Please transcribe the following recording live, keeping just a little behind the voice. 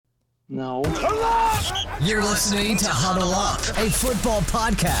No. You're listening to Huddle Up, a football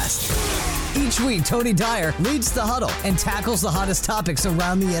podcast. Each week, Tony Dyer leads the huddle and tackles the hottest topics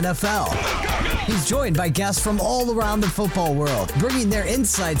around the NFL. He's joined by guests from all around the football world, bringing their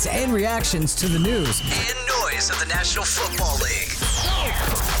insights and reactions to the news and noise of the National Football League.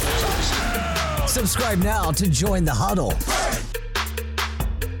 Subscribe now to join the huddle.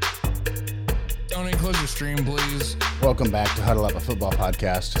 Tony, close your stream, please. Welcome back to Huddle Up, a football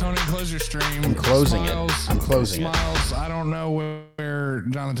podcast. Tony, close your stream. I'm closing it. I'm closing it. I don't know where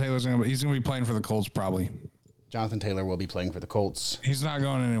Jonathan Taylor's going to be. He's going to be playing for the Colts, probably. Jonathan Taylor will be playing for the Colts. He's not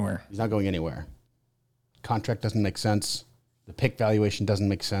going anywhere. He's not going anywhere. Contract doesn't make sense. The pick valuation doesn't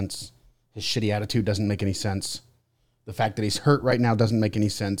make sense. His shitty attitude doesn't make any sense. The fact that he's hurt right now doesn't make any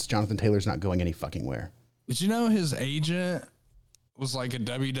sense. Jonathan Taylor's not going any fucking where. Did you know his agent was like a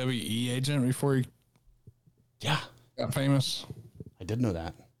WWE agent before he got famous? I did know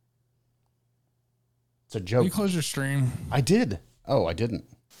that. It's a joke. You close your stream. I did. Oh, I didn't.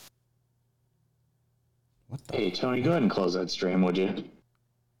 What the? Hey, Tony, go ahead and close that stream, would you?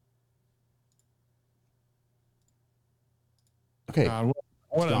 Okay. God,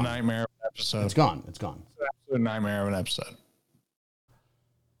 what a nightmare of an episode. It's gone. It's gone. It's an absolute nightmare of an episode.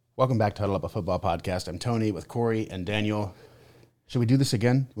 Welcome back to Huddle Up, a football podcast. I'm Tony with Corey and Daniel. Should we do this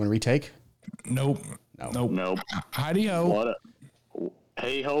again? You want to retake? Nope. Nope. Heidi ho.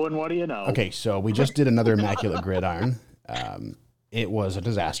 Hey ho, and what do you know? Okay, so we just did another Immaculate Gridiron. It was a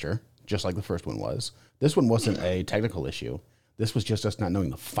disaster, just like the first one was. This one wasn't a technical issue. This was just us not knowing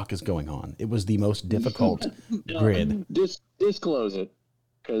the fuck is going on. It was the most difficult grid. Disclose it,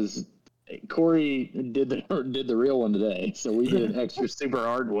 because Corey did the real one today, so we did an extra super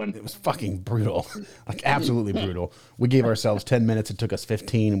hard one. It was fucking brutal, like absolutely brutal. We gave ourselves 10 minutes. It took us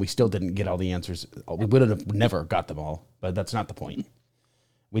 15, and we still didn't get all the answers. We would have never got them all, but that's not the point.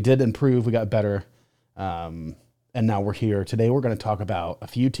 We did improve. We got better, and now we're here. Today we're going to talk about a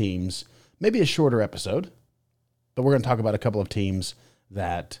few teams, maybe a shorter episode, but we're going to talk about a couple of teams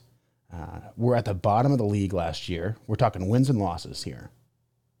that were at the bottom of the league last year. We're talking wins and losses here.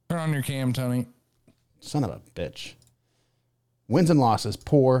 Turn on your cam, Tony. Son of a bitch. Wins and losses,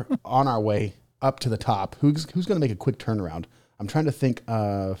 poor, on our way up to the top. Who's going to make a quick turnaround? I'm trying to think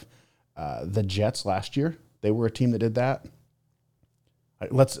of the Jets last year. They were a team that did that.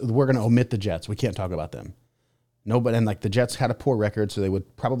 We're going to omit the Jets. We can't talk about them. The Jets had a poor record, so they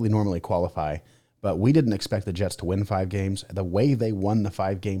would probably normally qualify. But we didn't expect the Jets to win 5 games. The way they won the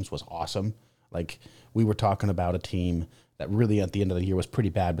 5 games was awesome. Like, we were talking about a team that really at the end of the year was pretty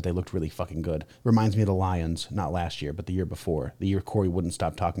bad, but they looked really fucking good. Reminds me of the Lions, not last year, but the year before. The year Corey wouldn't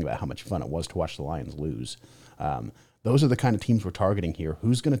stop talking about how much fun it was to watch the Lions lose. Those are the kind of teams we're targeting here.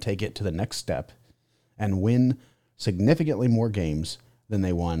 Who's going to take it to the next step and win significantly more games than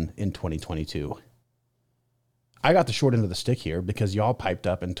they won in 2022? I got the short end of the stick here because y'all piped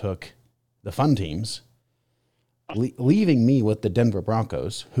up and took the fun teams, leaving me with the Denver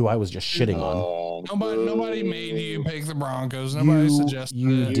Broncos, who I was just shitting on. Nobody made you pick the Broncos. Nobody suggested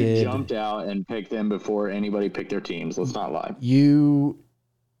you it. did. You jumped out and picked them before anybody picked their teams. Let's not lie. You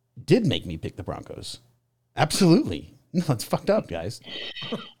did make me pick the Broncos. Absolutely. No, it's fucked up, guys.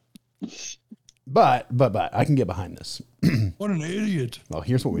 But I can get behind this. What an idiot. Well,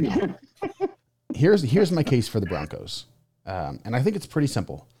 here's what we know. Here's my case for the Broncos. And I think it's pretty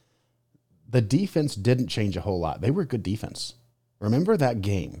simple. The defense didn't change a whole lot. They were a good defense. Remember that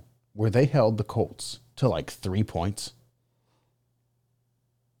game where they held the Colts to like 3 points?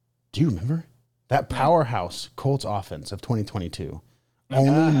 Do you remember? That powerhouse Colts offense of 2022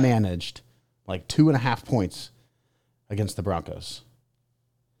 only managed like 2.5 points against the Broncos.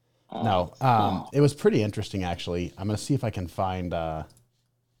 It was pretty interesting, actually. I'm going to see if I can find... I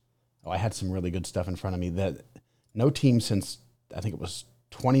had some really good stuff in front of me. That no team since, I think it was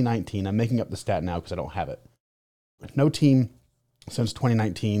 2019. I'm making up the stat now because I don't have it. No team since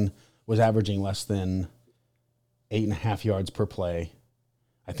 2019 was averaging less than 8.5 yards per play.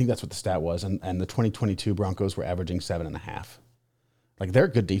 I think that's what the stat was. And the 2022 Broncos were averaging 7.5. Like, they're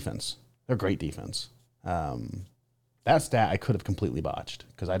a good defense. They're a great defense. That stat I could have completely botched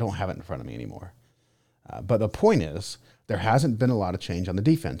because I don't have it in front of me anymore. But the point is, there hasn't been a lot of change on the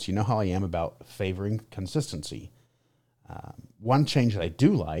defense. You know how I am about favoring consistency. One change that I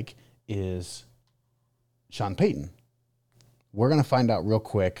do like is Sean Payton. We're going to find out real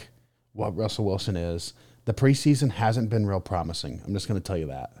quick what Russell Wilson is. The preseason hasn't been real promising. I'm just going to tell you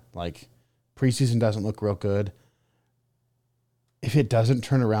that. Like, preseason doesn't look real good. If it doesn't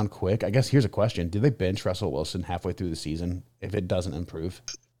turn around quick, I guess here's a question. Do they bench Russell Wilson halfway through the season if it doesn't improve?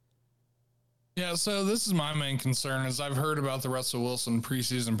 Yeah, so this is my main concern is I've heard about the Russell Wilson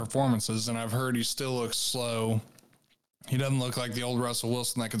preseason performances, and I've heard he still looks slow. He doesn't look like the old Russell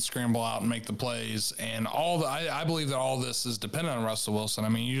Wilson that could scramble out and make the plays. And I believe that all this is dependent on Russell Wilson. I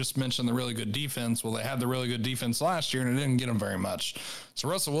mean, you just mentioned the really good defense. Well, they had the really good defense last year, and it didn't get them very much. So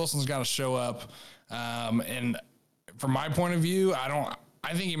Russell Wilson's got to show up. And from my point of view, I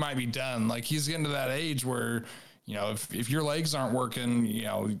think he might be done. Like, he's getting to that age where, if your legs aren't working,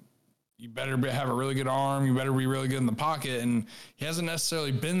 you better have a really good arm. You better be really good in the pocket. And he hasn't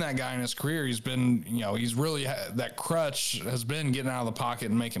necessarily been that guy in his career. He's been, he's really, that crutch has been getting out of the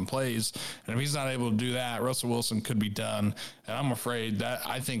pocket and making plays. And if he's not able to do that, Russell Wilson could be done. And I'm afraid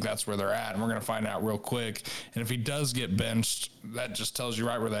I think that's where they're at. And we're going to find out real quick. And if he does get benched, that just tells you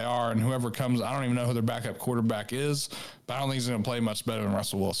right where they are. And whoever comes, I don't even know who their backup quarterback is, but I don't think he's going to play much better than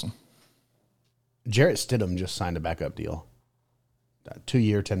Russell Wilson. Jarrett Stidham just signed a backup deal.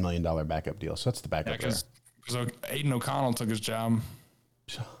 2-year, $10 million backup deal. So that's the backup. Because Aiden O'Connell took his job.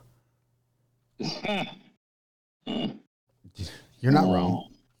 You're not wrong.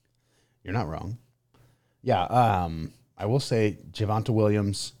 You're not wrong. Yeah, I will say Javonte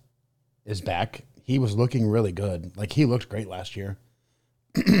Williams is back. He was looking really good. Like, he looked great last year.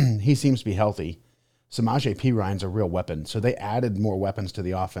 He seems to be healthy. Samaje Perine's a real weapon. So they added more weapons to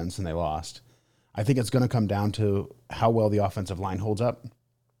the offense and they lost. I think it's going to come down to how well the offensive line holds up.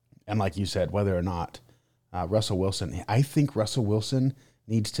 And like you said, whether or not Russell Wilson, I think Russell Wilson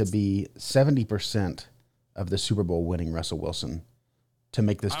needs to be 70% of the Super Bowl winning Russell Wilson to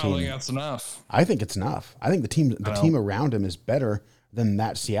make this team. I don't think that's enough. I think it's enough. I think the team around him is better than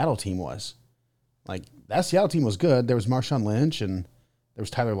that Seattle team was. Like, that Seattle team was good. There was Marshawn Lynch and there was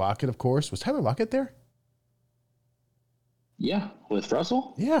Tyler Lockett, of course. Was Tyler Lockett there? Yeah, with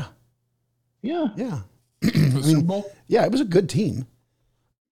Russell? Yeah. Yeah. Yeah. Super Bowl? Yeah, it was a good team.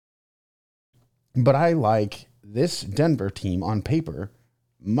 But I like this Denver team on paper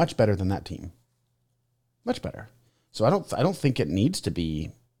much better than that team. Much better. So I don't think it needs to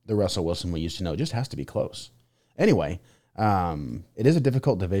be the Russell Wilson we used to know. It just has to be close. Anyway, it is a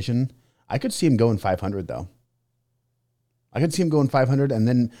difficult division. I could see him going 500 though. I could see him going 500 and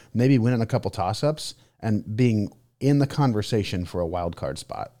then maybe winning a couple toss-ups and being in the conversation for a wild card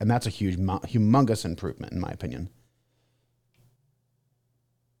spot. And that's a humongous improvement in my opinion.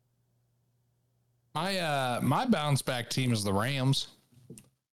 My bounce back team is the Rams.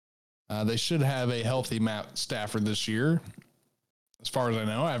 They should have a healthy Matt Stafford this year. As far as I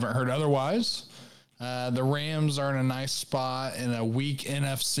know, I haven't heard otherwise. The Rams are in a nice spot in a weak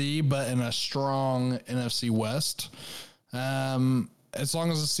NFC, but in a strong NFC West. As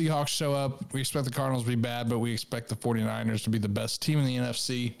long as the Seahawks show up, we expect the Cardinals to be bad, but we expect the 49ers to be the best team in the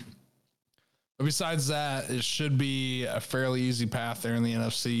NFC. But besides that, it should be a fairly easy path there in the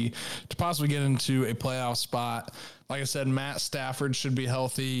NFC to possibly get into a playoff spot. Like I said, Matt Stafford should be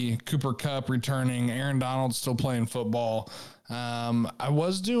healthy. Cooper Kupp returning. Aaron Donald still playing football. I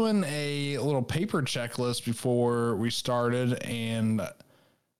was doing a little paper checklist before we started, and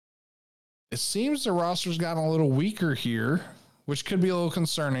it seems the roster's gotten a little weaker here, which could be a little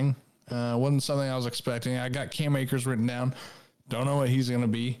concerning. Wasn't something I was expecting. I got Cam Akers written down. Don't know what he's going to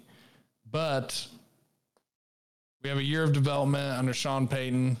be. But we have a year of development under Sean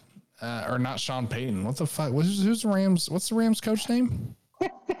Payton. Or not Sean Payton. What the fuck? Who's the Rams? What's the Rams coach name?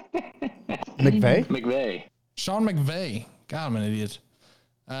 McVay. Sean McVay. God, I'm an idiot.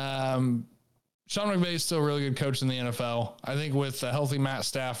 Sean McVay is still a really good coach in the NFL. I think with a healthy Matt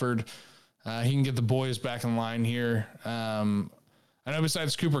Stafford, he can get the boys back in line here. I know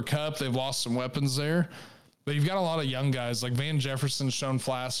besides Cooper Kupp, they've lost some weapons there. But you've got a lot of young guys like Van Jefferson's shown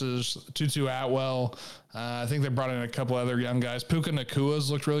flashes, Tutu Atwell. I think they brought in a couple other young guys. Puka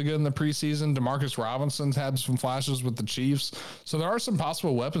Nakua's looked really good in the preseason. Demarcus Robinson's had some flashes with the Chiefs. So there are some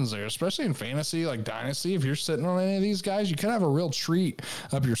possible weapons there, especially in fantasy, like Dynasty. If you're sitting on any of these guys, you could have a real treat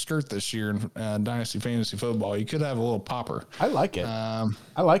up your skirt this year in Dynasty Fantasy Football. You could have a little popper. I like it. I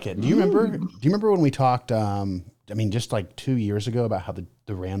like it. Do you remember when we talked, just like 2 years ago about how the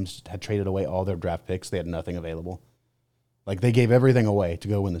Rams had traded away all their draft picks? They had nothing available. Like, they gave everything away to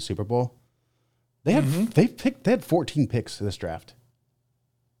go win the Super Bowl. They had 14 picks this draft.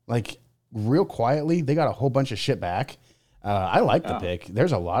 Like, real quietly, they got a whole bunch of shit back. I like the pick.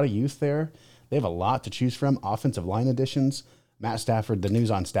 There's a lot of youth there. They have a lot to choose from. Offensive line additions. Matt Stafford, the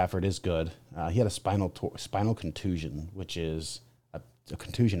news on Stafford is good. He had a spinal contusion, which is a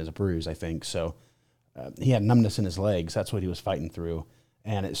contusion is a bruise, I think. So he had numbness in his legs. That's what he was fighting through.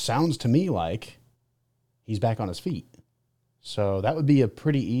 And it sounds to me like he's back on his feet. So that would be a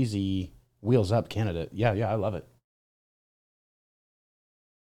pretty easy wheels up candidate. Yeah, I love it.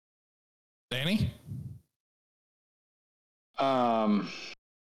 Danny?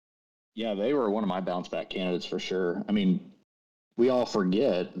 Yeah, they were one of my bounce back candidates for sure. I mean, we all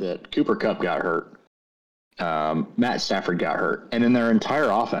forget that Cooper Kupp got hurt. Matt Stafford got hurt. And then their entire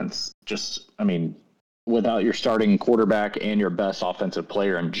offense without your starting quarterback and your best offensive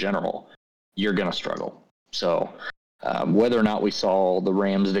player in general, you're going to struggle. So whether or not we saw the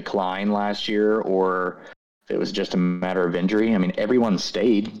Rams decline last year or if it was just a matter of injury, I mean, everyone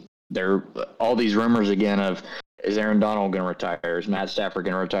stayed. There all these rumors again of, is Aaron Donald going to retire? Is Matt Stafford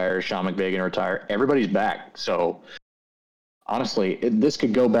going to retire? Is Sean McVay going to retire? Everybody's back. So honestly, this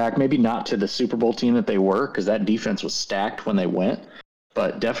could go back, maybe not to the Super Bowl team that they were, because that defense was stacked when they went,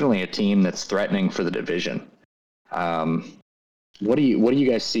 but definitely a team that's threatening for the division. What do you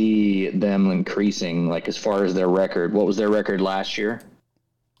guys see them increasing, like as far as their record? What was their record last year?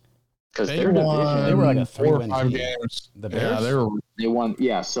 Because their division, they were like a 4 or 3-win 5 team. games. The Bears? Yeah, they won.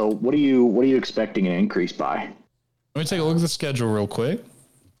 Yeah. So what are you expecting an increase by? Let me take a look at the schedule real quick.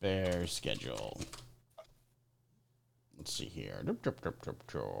 Bears schedule. Let's see here.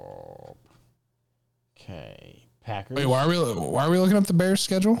 Okay. Packers. Wait, why are we looking up the Bears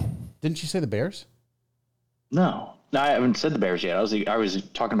schedule? Didn't you say the Bears? No, I haven't said the Bears yet. I was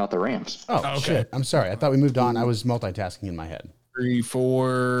talking about the Rams. Oh, Okay. shit. I'm sorry. I thought we moved on. I was multitasking in my head. 3,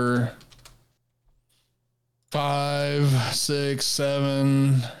 4, 5, 6,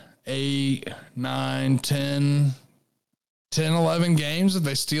 7, 8, 9, 10, 11 games. If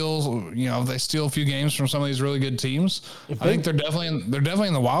they steal a few games from some of these really good teams, I think they're definitely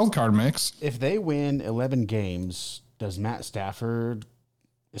in the wild card mix. If they win 11 games, does Matt Stafford,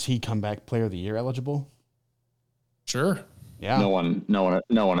 is he comeback player of the year eligible? Sure. Yeah. No one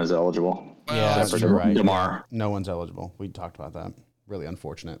is eligible. Yeah, Well, you're right. DeMar. Yeah, no one's eligible. We talked about that. Really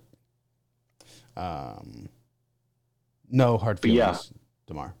unfortunate. No hard feelings, yeah.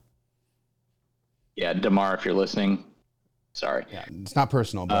 DeMar. Yeah, DeMar, if you're listening, sorry. Yeah, it's not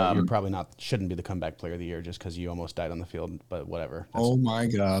personal, but you're probably shouldn't be the comeback player of the year just because you almost died on the field. But whatever. Oh my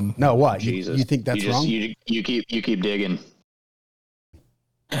God. No, what? Jesus. You think that's wrong? You keep digging.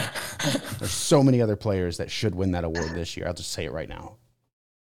 There's so many other players that should win that award this year. I'll just say it right now.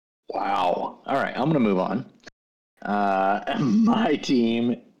 Wow. All right, I'm going to move on. My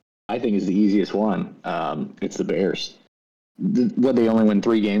team, I think, is the easiest one. It's the Bears. What, they only win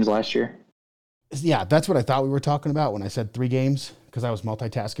 3 games last year? Yeah, that's what I thought we were talking about when I said 3 games because I was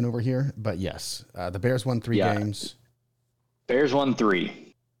multitasking over here. But yes, the Bears won 3 games. Bears won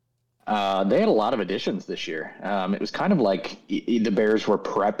 3. They had a lot of additions this year. It was kind of like the Bears were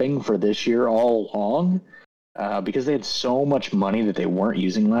prepping for this year all along because they had so much money that they weren't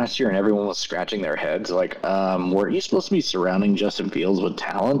using last year, and everyone was scratching their heads like, weren't you supposed to be surrounding Justin Fields with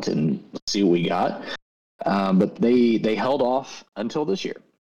talent and let's see what we got? But they held off until this year.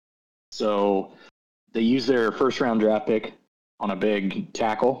 So they used their first-round draft pick on a big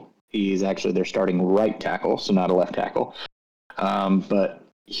tackle. He's actually their starting right tackle, so not a left tackle. But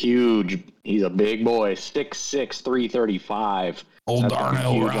huge. He's a big boy, 6'6", 335. Old That's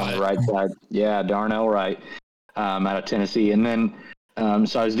Darnell huge on the Wright. right side. Yeah, Darnell Wright out of Tennessee. And then,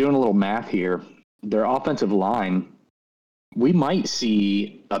 so I was doing a little math here. Their offensive line, we might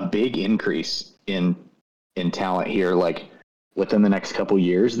see a big increase in talent here, like within the next couple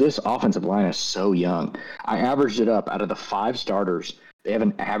years. This offensive line is so young. I averaged it up. Out of the 5 starters, they have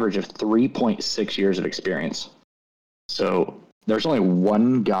an average of 3.6 years of experience. So there's only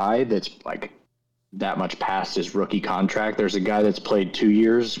one guy that's like that much past his rookie contract. There's a guy that's played 2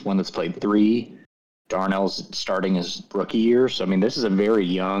 years, one that's played 3. Darnell's starting his rookie year. So, I mean, this is a very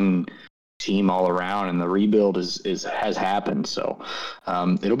young team all around, and the rebuild has happened. So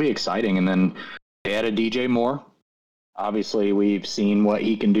it'll be exciting. And then they added DJ Moore. Obviously, we've seen what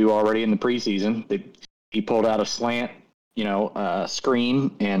he can do already in the preseason. He pulled out a slant,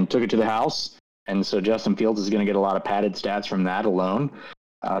 screen and took it to the house. And so Justin Fields is going to get a lot of padded stats from that alone.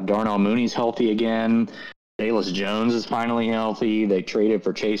 Darnell Mooney's healthy again. Dallas Jones is finally healthy. They traded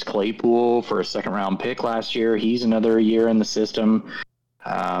for Chase Claypool for a second-round pick last year. He's another year in the system.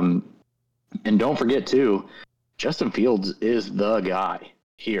 And don't forget, too, Justin Fields is the guy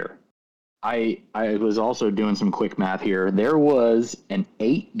here. I was also doing some quick math here. There was an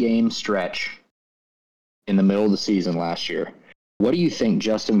 8-game stretch in the middle of the season last year. What do you think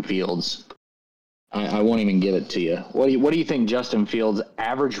Justin Fields... I won't even give it to you. What do you think Justin Fields'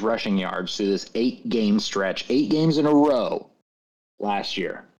 average rushing yards through this 8-game stretch, 8 games in a row last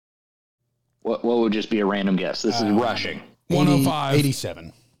year? What would just be a random guess? This is rushing. 105.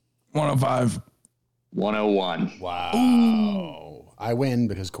 87. 105. 101. Wow. Ooh. I win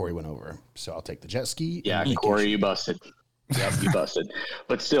because Corey went over. So I'll take the jet ski. Yeah, Corey, you busted. Yep, you busted.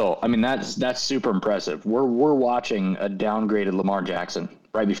 But still, I mean, that's super impressive. We're watching a downgraded Lamar Jackson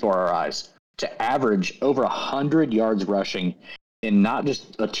right before our eyes to average over 100 yards rushing in not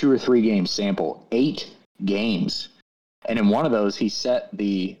just a 2 or 3 game sample, 8 games. And in one of those, he set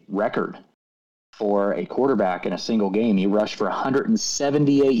the record for a quarterback in a single game. He rushed for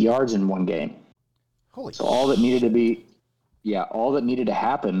 178 yards in one game. Holy so all that needed to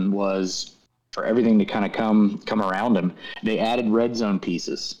happen was for everything to kind of come around him. They added red zone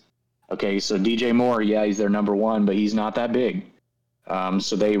pieces. Okay, so DJ Moore, yeah, he's their number one, but he's not that big.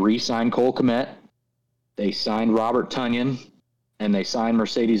 So they re-signed Cole Kmet, they signed Robert Tonyan, and they signed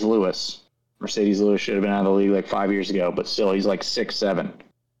Mercedes Lewis. Mercedes Lewis should have been out of the league like 5 years ago, but still, he's like 6'7".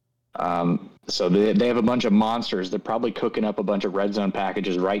 So they have a bunch of monsters. They're probably cooking up a bunch of red zone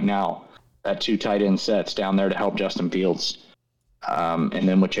packages right now at 2 tight end sets down there to help Justin Fields. And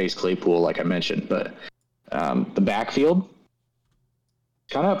then with Chase Claypool, like I mentioned. But the backfield,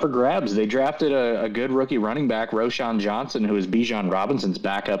 kind of up for grabs. They drafted a good rookie running back, Roschon Johnson, who is Bijan Robinson's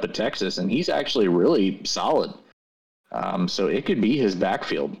backup at Texas, and he's actually really solid. So it could be his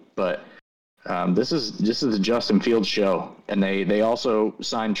backfield. But this is the Justin Fields show. And they also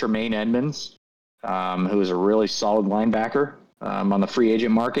signed Tremaine Edmonds, who is a really solid linebacker on the free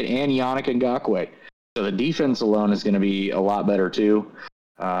agent market, and Yannick Ngakoue. So the defense alone is going to be a lot better too.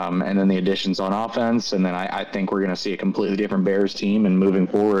 And then the additions on offense. And then I think we're going to see a completely different Bears team. And moving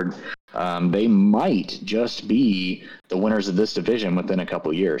forward, they might just be the winners of this division within a couple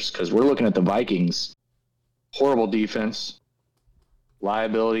of years. Because we're looking at the Vikings, horrible defense,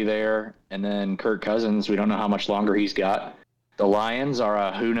 liability there. And then Kirk Cousins, we don't know how much longer he's got. The Lions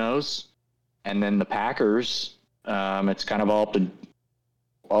are who knows. And then the Packers, it's kind of all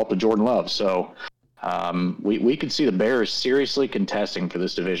up to Jordan Love. So we could see the Bears seriously contesting for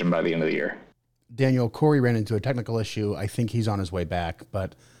this division by the end of the year. Daniel, Corey ran into a technical issue. I think he's on his way back,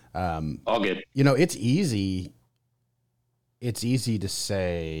 but all good. You know, it's easy to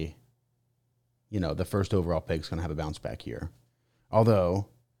say, you know, the first overall pick is going to have a bounce back year. Although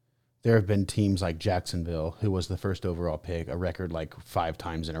there have been teams like Jacksonville, who was the first overall pick, a record like 5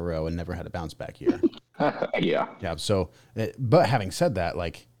 times in a row and never had a bounce back year. Yeah. So, but having said that,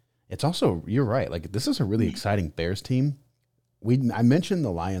 like, it's also, you're right. Like, this is a really exciting Bears team. I mentioned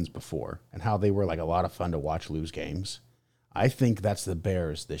the Lions before and how they were like a lot of fun to watch lose games. I think that's the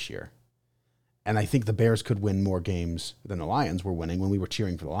Bears this year. And I think the Bears could win more games than the Lions were winning when we were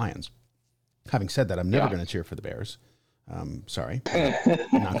cheering for the Lions. Having said that, I'm never going to cheer for the Bears. Sorry. I'm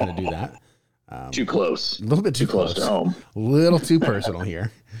not going to do that. Too close. A little bit too close to home. A little too personal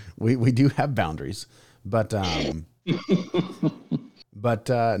here. We do have boundaries. But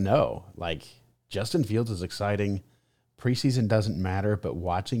no, like, Justin Fields is exciting. Preseason doesn't matter, but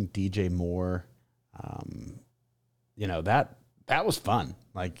watching DJ Moore, you know, that was fun.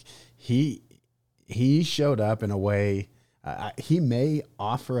 Like, he showed up in a way, he may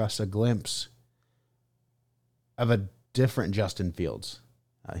offer us a glimpse of a different Justin Fields.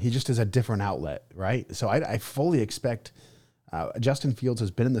 He just is a different outlet, right? So I fully expect Justin Fields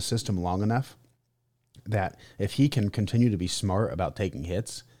has been in the system long enough that if he can continue to be smart about taking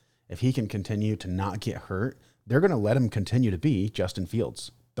hits, if he can continue to not get hurt, they're going to let him continue to be Justin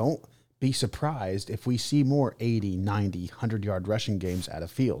Fields. Don't be surprised if we see more 80, 90, 100-yard rushing games out of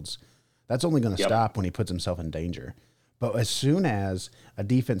Fields. That's only going to stop when he puts himself in danger. But as soon as a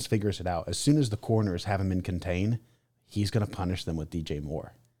defense figures it out, as soon as the corners have him in contain, he's going to punish them with DJ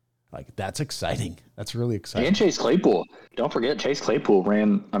Moore. Like, that's exciting. That's really exciting. And Chase Claypool. Don't forget, Chase Claypool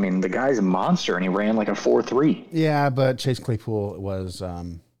ran, I mean, the guy's a monster, and he ran like a 4.3. Yeah, but Chase Claypool was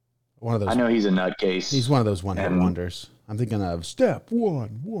one of those. I know he's a nutcase. He's one of those one-hit wonders. I'm thinking of step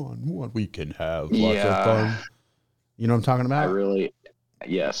one. We can have lots of fun. You know what I'm talking about?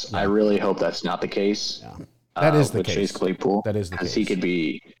 I really hope that's not the case. Yeah. That is the with case. Chase Claypool. That is the case. He could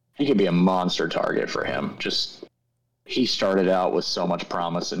be a monster target for him. Just, he started out with so much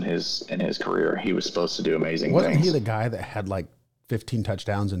promise in his career. He was supposed to do amazing things. Wasn't he the guy that had like 15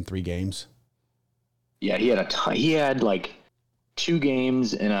 touchdowns in 3 games? Yeah, he had he had like 2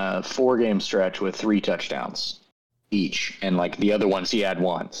 games in a 4-game stretch with 3 touchdowns each, and like the other ones he had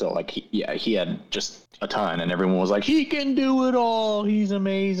 1. So like he had just a ton, and everyone was like, he can do it all. He's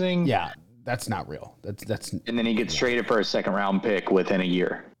amazing. Yeah, that's not real. That's and then he gets traded for a 2nd-round pick within a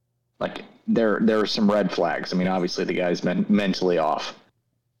year. Like, there are some red flags. I mean, obviously the guy's mentally off.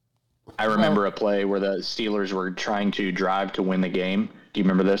 I remember a play where the Steelers were trying to drive to win the game. Do you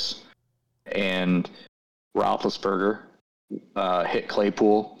remember this? And Roethlisberger hit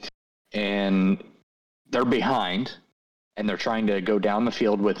Claypool, and they're behind, and they're trying to go down the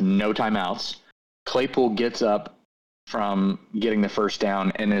field with no timeouts. Claypool gets up, from getting the first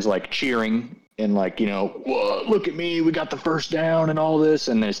down and is like cheering and like, whoa, look at me, we got the first down and all this.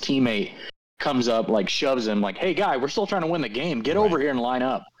 And his teammate comes up, like shoves him like, hey guy, we're still trying to win the game. Get over here and line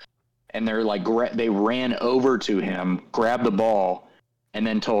up. And they're like, they ran over to him, grabbed the ball, and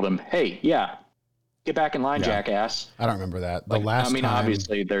then told him, hey, get back in line, jackass. I don't remember that. Time,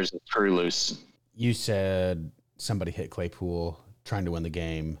 obviously there's a screw loose. You said somebody hit Claypool trying to win the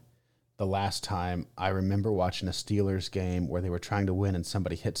game. The last time I remember watching a Steelers game where they were trying to win and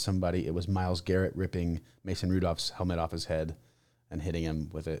somebody hit somebody, it was Myles Garrett ripping Mason Rudolph's helmet off his head and hitting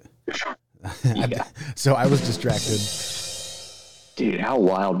him with it. So I was distracted. Dude, how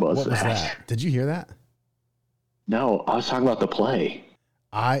wild was that? Did you hear that? No, I was talking about the play.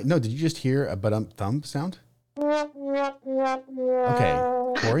 No, did you just hear a thumb sound? Okay,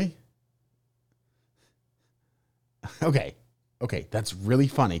 Corey? Okay, that's really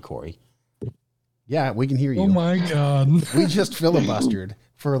funny, Corey. Yeah, we can hear you. Oh my God. We just filibustered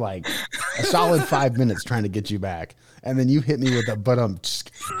for like a solid 5 minutes trying to get you back. And then you hit me with a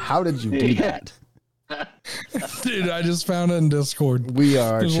How did you do that? Dude, I just found it in Discord. We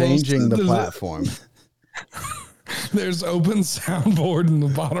are changing the platform. There's open soundboard in the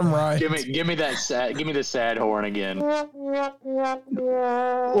bottom right. Give me the sad horn again.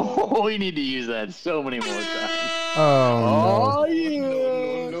 Oh, we need to use that so many more times. Oh,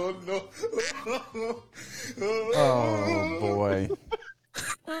 no. No. Oh, boy.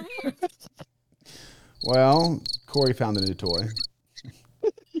 Well, Corey found a new toy.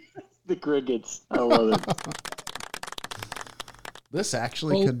 The crickets. I love it. This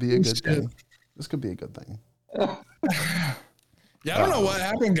actually could be a good thing. This could be a good thing. Yeah, I don't know what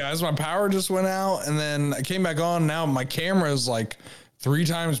happened, guys. My power just went out, and then I came back on. Now my camera is like 3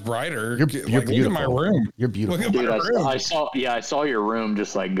 times brighter. You're beautiful. Look at my room. You're beautiful. Dude, I saw your room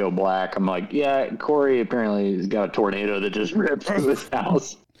just like go black. I'm like, yeah, Corey apparently has got a tornado that just ripped through his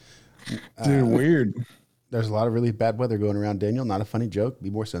house. Dude, weird. There's a lot of really bad weather going around, Daniel. Not a funny joke. Be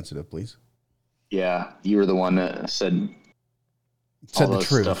more sensitive, please. Yeah, you were the one that said the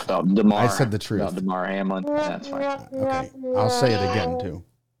truth. Stuff about DeMar. I said the truth. About DeMar Hamlin. That's fine. Okay, I'll say it again too.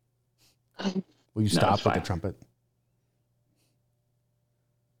 Will you stop with the trumpet?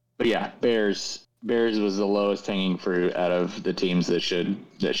 But yeah, Bears was the lowest hanging fruit out of the teams that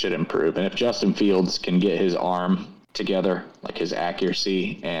should improve. And if Justin Fields can get his arm together, like his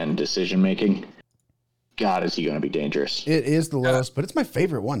accuracy and decision making, God, is he going to be dangerous? It is the lowest, but it's my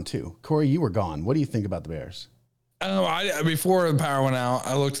favorite one too. Corey, you were gone. What do you think about the Bears? Before the power went out,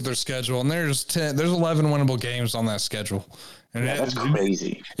 I looked at their schedule, and there's 11 winnable games on that schedule. And that's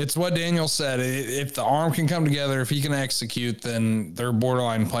crazy. It's what Daniel said. If the arm can come together, if he can execute, then they're a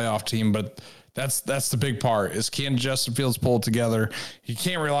borderline playoff team. But that's the big part is can Justin Fields pull it together? He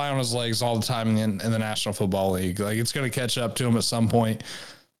can't rely on his legs all the time in the National Football League. Like it's going to catch up to him at some point.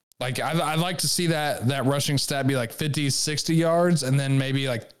 Like I'd like to see that rushing stat be like 50, 60 yards, and then maybe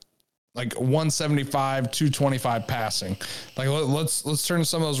like 175, 225 passing. Like let's turn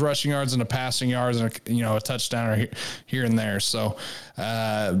some of those rushing yards into passing yards and a touchdown or here and there. So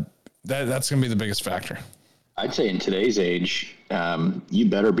that's going to be the biggest factor. I'd say in today's age, you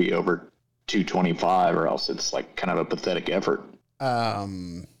better be over 225 or else it's like kind of a pathetic effort.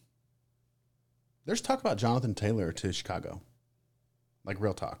 There's talk about Jonathan Taylor to Chicago. Like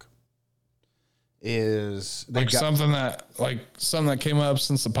real talk. Something that came up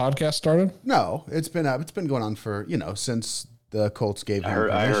since the podcast started? No, it's been going on for, since the Colts gave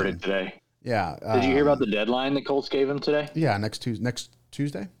him I heard it today. Yeah. Did you hear about the deadline the Colts gave him today? Yeah, next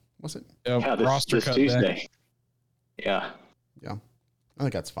Tuesday, was it? Yeah, this Tuesday. Day. Yeah. Yeah. I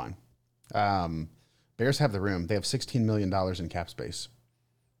think that's fine. Bears have the room. They have $16 million in cap space.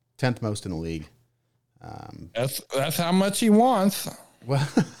 10th most in the league. That's how much he wants. Well,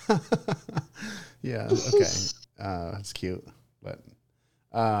 yeah, okay. That's cute. But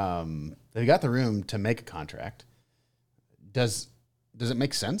they got the room to make a contract. Does it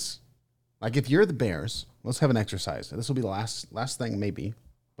make sense? Like if you're the Bears, let's have an exercise. This will be the last thing maybe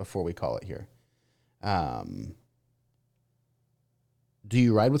before we call it here. Do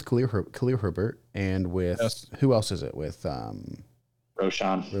you ride with Khalil Herbert and with who else is it with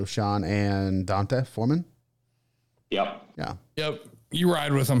Roshan and Dante Foreman? Yep. Yeah. Yep. You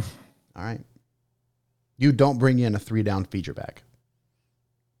ride with them. All right. You don't bring in a 3-down feature back.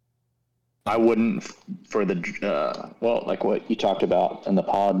 I wouldn't for the like what you talked about in the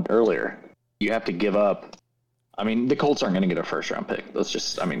pod earlier. You have to give up. I mean, the Colts aren't going to get a first-round pick.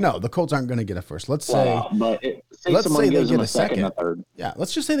 No, the Colts aren't going to get a first. Let's say they get a second or third. Yeah,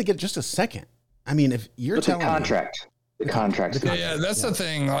 let's just say they get just a second. I mean, if you're What's telling a contract? The contract's Yeah, that's the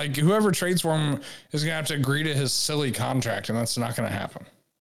thing. Like, whoever trades for him is going to have to agree to his silly contract, and that's not going to happen.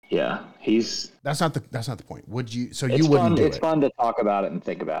 Yeah, That's not the point. Would you? So it's you wouldn't fun, do it's it. fun to talk about it and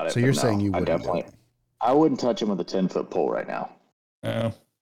think about it. So you're saying you wouldn't do it. I wouldn't touch him with a 10-foot pole right now. Yeah.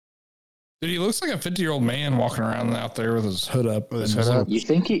 Dude, he looks like a 50-year-old man walking around out there with his hood up. You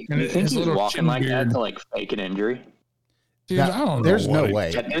think he's walking like that to like fake an injury? Dude, I don't know. There's no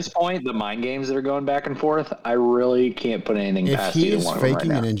way. At this point, the mind games that are going back and forth, I really can't put anything past either one of them right now. If he is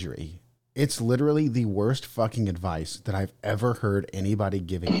faking an injury, it's literally the worst fucking advice that I've ever heard anybody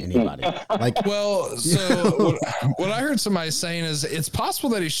giving anybody. Like, well, so what I heard somebody saying is it's possible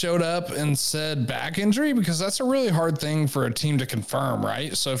that he showed up and said back injury, because that's a really hard thing for a team to confirm,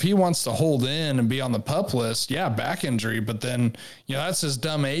 right? So if he wants to hold in and be on the PUP list, yeah, back injury, but then, that's his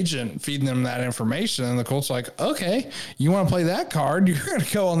dumb agent feeding them that information. And the Colts are like, okay, you want to play that card? You're going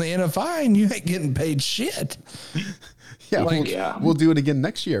to go on the NFI and you ain't getting paid shit. Yeah, we'll do it again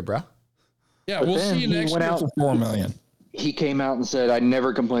next year, bro. Yeah, we'll see you next year for $4 million. He came out and said, I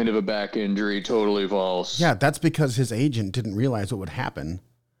never complained of a back injury. Totally false. Yeah, that's because his agent didn't realize what would happen.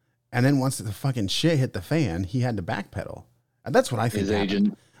 And then once the fucking shit hit the fan, he had to backpedal. And that's what I think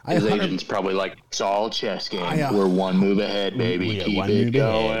His agent's probably like, it's all chess game. We're one move ahead, baby. Keep it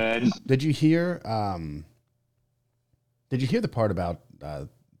going. Did you hear the part about the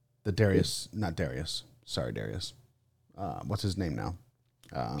Darius? Not Darius. Sorry, Darius. What's his name now?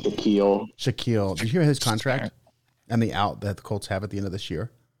 Shaquille. Did you hear his contract and the out that the Colts have at the end of this year?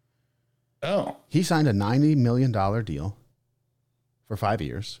 Oh. He signed a $90 million deal for 5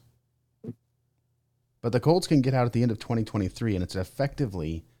 years. But the Colts can get out at the end of 2023, and it's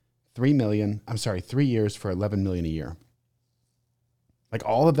effectively 3 years for $11 million a year. Like,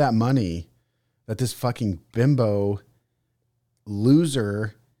 all of that money that this fucking bimbo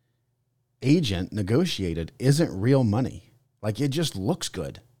loser agent negotiated isn't real money. Like, it just looks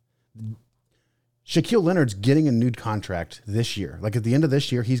good. Shaquille Leonard's getting a new contract this year. Like, at the end of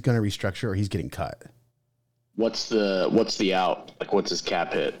this year, he's going to restructure or he's getting cut. What's the out? Like, what's his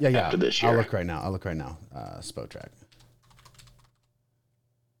cap hit after this year? I'll look right now. Spotrac.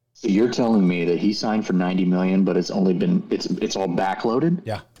 So you're telling me that he signed for $90 million, but it's all backloaded?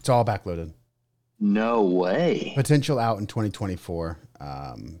 Yeah, it's all backloaded. No way. Potential out in 2024.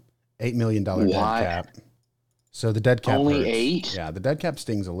 $8 million dead cap. So the dead cap only hurts. 8? Yeah, the dead cap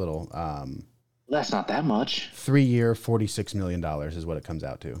stings a little. That's not that much. 3 year, $46 million is what it comes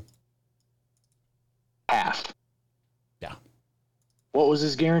out to. Half. Yeah. What was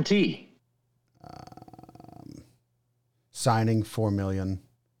his guarantee? Signing $4 million.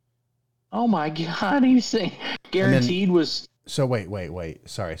 Oh my God! He's saying guaranteed was. So wait.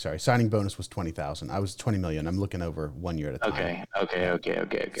 Sorry. Signing bonus was $20,000. I was $20 million. I'm looking over 1 year at a time.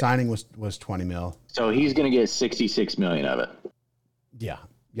 Okay. Signing was $20 mil. So he's going to get $66 million of it. Yeah.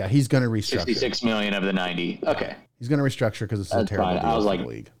 He's going to restructure. $66 million of the 90. Okay. He's going to restructure because it's a terrible deal for the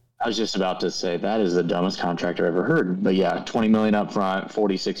league. I was just about to say that is the dumbest contract I've ever heard. But yeah, $20 million up front,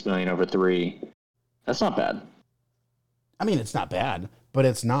 $46 million over 3. That's not bad. I mean, it's not bad, but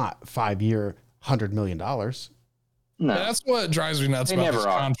it's not 5 year, $100 million. No, that's what drives me nuts about these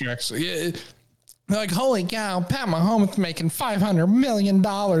contracts. Yeah, they're like, holy cow, Pat Mahomes making $500 million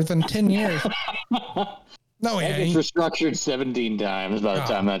in 10 years. No, he ain't. It's restructured 17 times by the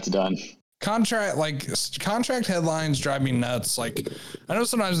time that's done. Contract headlines drive me nuts. Like, I know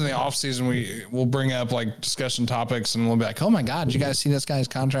sometimes in the off season we'll bring up like discussion topics and we'll be like, oh my God, did you guys see this guy's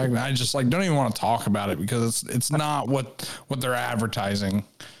contract? And I just don't even want to talk about it because it's not what they're advertising.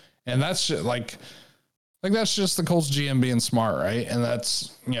 And that's just that's just the Colts GM being smart, right? And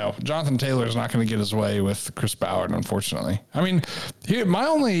that's, Jonathan Taylor is not going to get his way with Chris Ballard, unfortunately. I mean,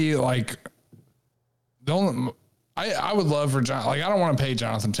 I would love for John. Like, I don't want to pay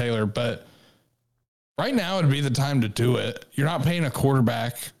Jonathan Taylor, but right now would be the time to do it. You're not paying a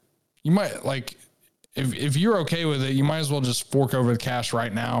quarterback. You might if you're okay with it, you might as well just fork over the cash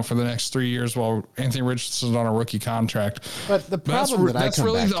right now for the next 3 years while Anthony Richardson's on a rookie contract. But the problem that's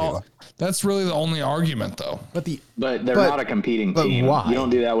really the only argument, though. But they're not a competing team. Why? You don't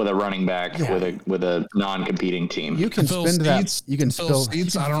do that with a running back with a non-competing team. You can spend that. You can fill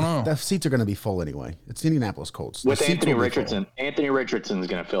seats. I don't know. The seats are going to be full anyway. It's the Indianapolis Colts. With Anthony Richardson. Anthony Richardson's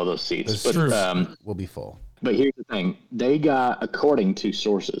going to fill those seats. Will be full. But here's the thing: they got, according to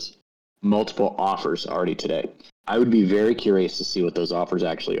sources, multiple offers already today. I would be very curious to see what those offers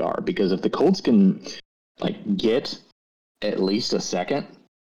actually are, because if the Colts can get at least a second,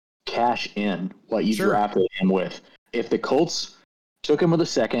 cash in what you drafted him with. If the Colts took him with a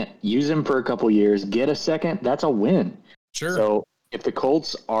second, use him for a couple years, get a second, that's a win. Sure. So if the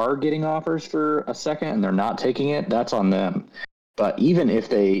Colts are getting offers for a second and they're not taking it, that's on them. But even if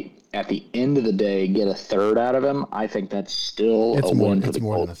they, at the end of the day, get a third out of him, I think that's still a win for the Colts. It's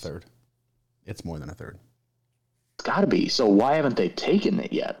more than a third. It's more than a third. It's got to be. So why haven't they taken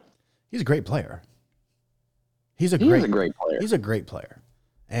it yet? He's a great player. He's a great player.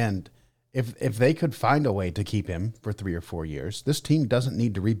 And if they could find a way to keep him for 3 or 4 years, this team doesn't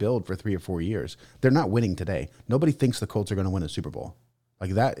need to rebuild for 3 or 4 years. They're not winning today. Nobody thinks the Colts are going to win a Super Bowl.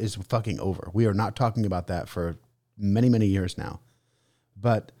 Like, that is fucking over. We are not talking about that for many, many years now.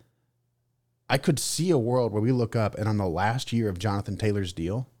 But I could see a world where we look up and on the last year of Jonathan Taylor's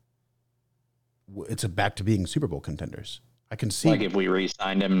deal, it's back to being Super Bowl contenders. I can see. Like if we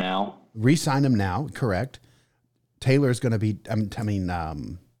re-signed him now? Re-sign him now, correct. Taylor's going to be,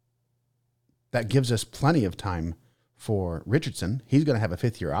 that gives us plenty of time for Richardson. He's going to have a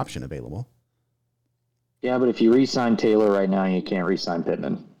 5th-year option available. Yeah, but if you re-sign Taylor right now, you can't re-sign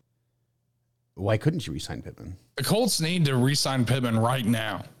Pittman. Why couldn't you re-sign Pittman? The Colts need to re-sign Pittman right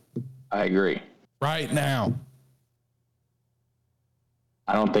now. I agree. Right now.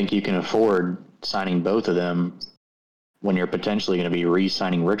 I don't think you can afford signing both of them when you're potentially going to be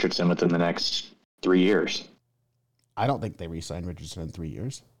re-signing Richardson within the next 3 years. I don't think they re-sign Richardson in 3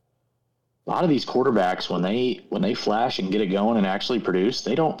 years. A lot of these quarterbacks, when they flash and get it going and actually produce,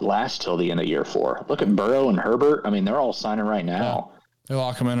 they don't last till the end of year 4. Look at Burrow and Herbert. I mean, they're all signing right now. They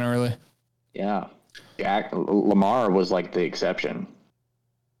lock them in early. Yeah. Lamar was like the exception.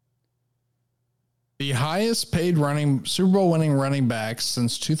 The highest paid Super Bowl winning running backs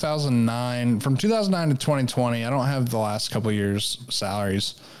since 2009, from 2009 to 2020. I don't have the last couple of years'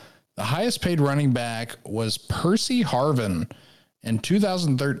 salaries. The highest paid running back was Percy Harvin. In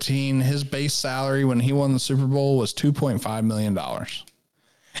 2013, his base salary when he won the Super Bowl was $2.5 million.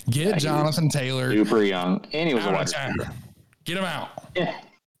 Get Jonathan Taylor. Super young. And he was a wide receiver. Get him out.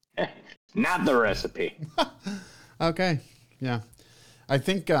 Not the recipe. Okay. Yeah. I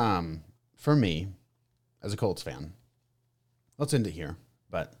think for me, as a Colts fan, let's end it here.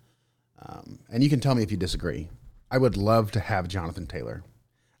 But, and you can tell me if you disagree. I would love to have Jonathan Taylor.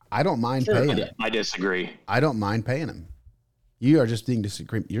 I don't mind paying him. I disagree. I don't mind paying him. You are just being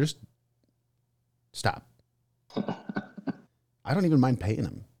disagreeing. You're just stop. I don't even mind paying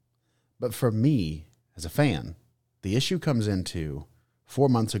him. But for me, as a fan, the issue comes into 4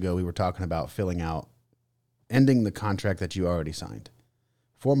 months ago, we were talking about ending the contract that you already signed.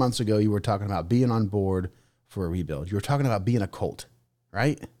 4 months ago, you were talking about being on board for a rebuild. You were talking about being a Colt,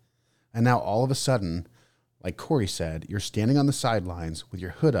 right? And now all of a sudden, like Corey said, you're standing on the sidelines with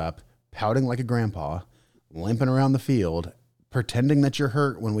your hood up, pouting like a grandpa, limping around the field, pretending that you're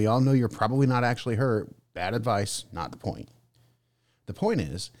hurt when we all know you're probably not actually hurt. Bad advice, not the point. The point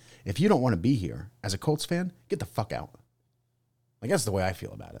is, if you don't want to be here as a Colts fan, get the fuck out. Like, that's the way I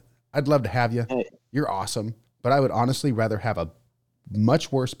feel about it. I'd love to have you. You're awesome. But I would honestly rather have a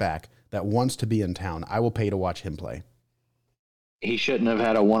much worse back that wants to be in town. I will pay to watch him play. He shouldn't have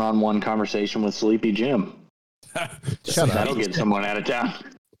had a one-on-one conversation with Sleepy Jim. Shut up. That'll get someone out of town.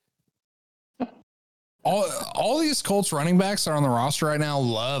 All these Colts running backs that are on the roster right now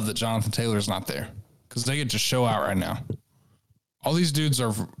love that Jonathan Taylor's not there because they get to show out right now. All these dudes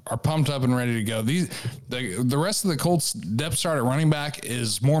are pumped up and ready to go. The rest of the Colts depth chart at running back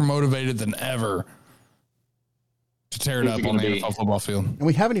is more motivated than ever to tear it up on the NFL football field. And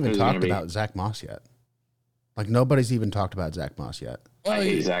we haven't even talked about Zach Moss yet. Like, nobody's even talked about Zach Moss yet. Well, I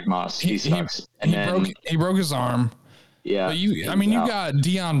hate Zach Moss. He sucks. He broke his arm. Yeah. But you got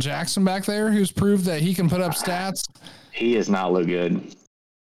Deion Jackson back there who's proved that he can put up stats. He has not looked good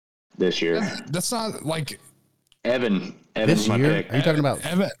this year. That's not like Evan's this my year? pick. Are you talking about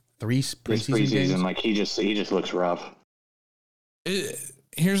Evan, three preseason games? Like he just looks rough.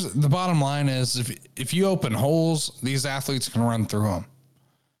 Here's the bottom line is if you open holes, these athletes can run through them.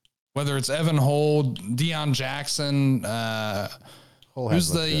 Whether it's Evan Hold, Deion Jackson, who's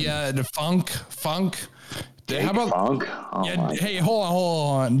the Funk? How about Funk? Hey, hold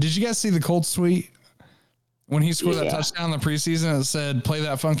on. Did you guys see the Colts tweet when he scored that touchdown in the preseason? It said, "Play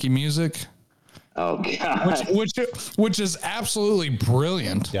that funky music." Oh god, which is absolutely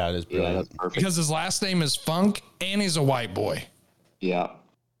brilliant. Yeah, it is brilliant. Yeah, because his last name is Funk and he's a white boy. Yeah,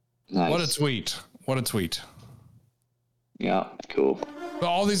 nice. What a tweet. Yeah, cool. But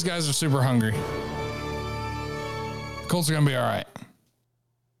all these guys are super hungry. Colts are gonna be all right.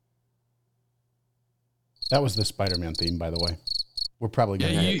 That was the Spider-Man theme, by the way. We're probably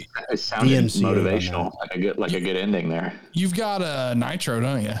going to it sounded motivational, like a good ending there. You've got a Nitro,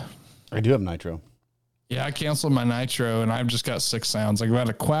 don't you? I do have Nitro. Yeah, I canceled my nitro and I've just got 6 sounds. I've got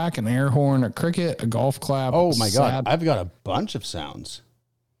a quack, an air horn, a cricket, a golf clap. Oh my God. I've got a bunch of sounds.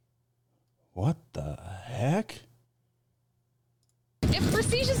 What the heck? If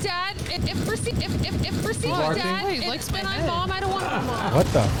Prestige's dad, if Prestige's dad, it's been on mom, I don't want my mom. What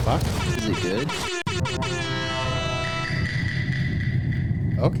the fuck? Is it good?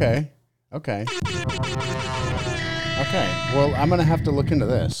 Okay. Well, I'm gonna have to look into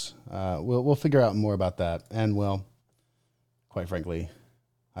this. We'll figure out more about that, and well, quite frankly,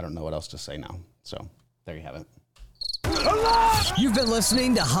 I don't know what else to say now. So there you have it. You've been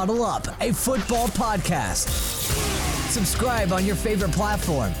listening to Huddle Up, a football podcast. Subscribe on your favorite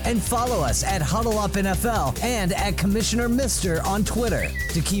platform and follow us at Huddle Up NFL and at Commissioner Mister on Twitter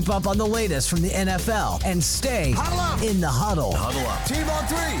to keep up on the latest from the NFL and stay in the huddle. Huddle Up. Team on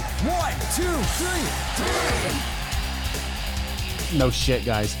 3. 1, 2, 3. No shit,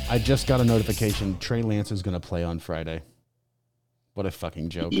 guys. I just got a notification. Trey Lance is gonna play on Friday. What a fucking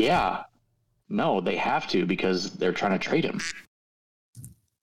joke. Yeah. No, they have to because they're trying to trade him.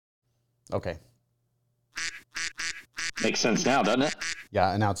 Okay. Makes sense now, doesn't it?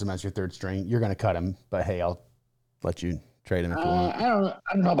 Yeah, announce him as your third string. You're gonna cut him, but hey, I'll let you trade him if you want. I don't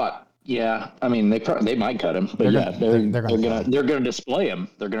know about. Yeah, I mean they might cut him, but They're gonna display him.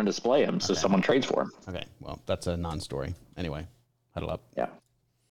 They're gonna display him, so someone trades for him. Okay, well, that's a non-story. Anyway, huddle up. Yeah.